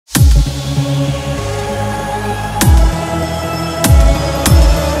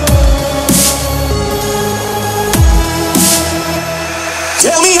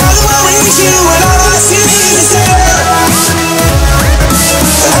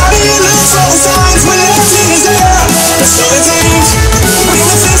the signs when everything is there. That's all it takes. When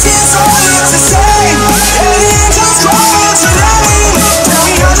the faces all look the same, and the angels cry out your name. Tell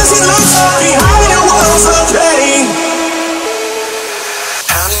me how does it look behind the walls of pain?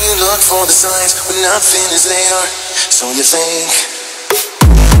 How do you look for the signs when nothing is there? So you think.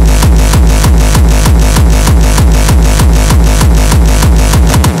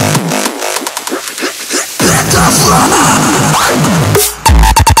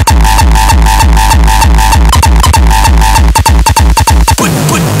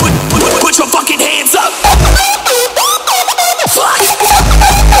 Put your fucking hands up.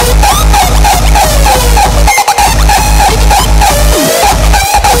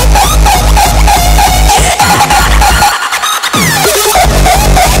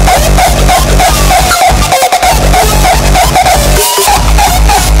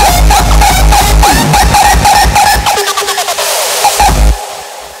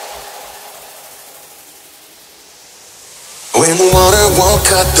 When the water won't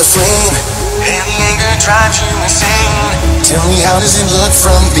cut the flame, and the anger drives you insane, tell me how does it look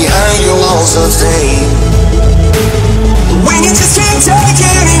from behind your walls of pain? When you just can't take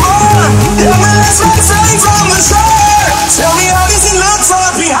it anymore, and the last refrain from the shore, tell me how does it look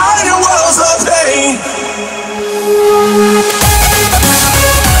from behind your walls of pain?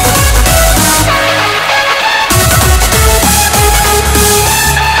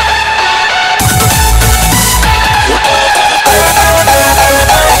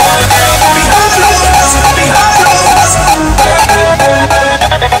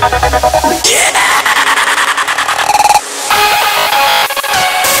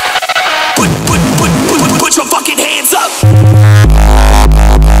 Put your fucking hands up.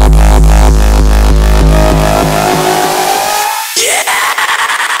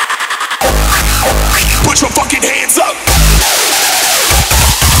 Put your fucking hands up.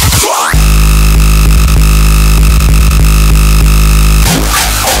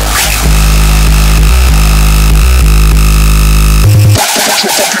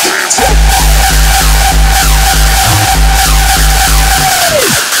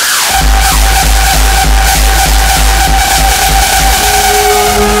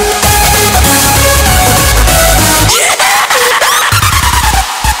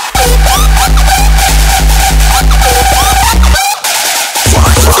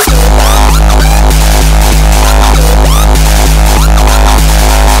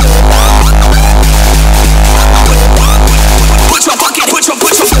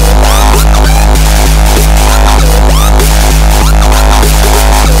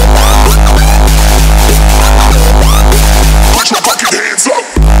 Put your fucking hands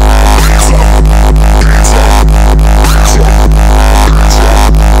up.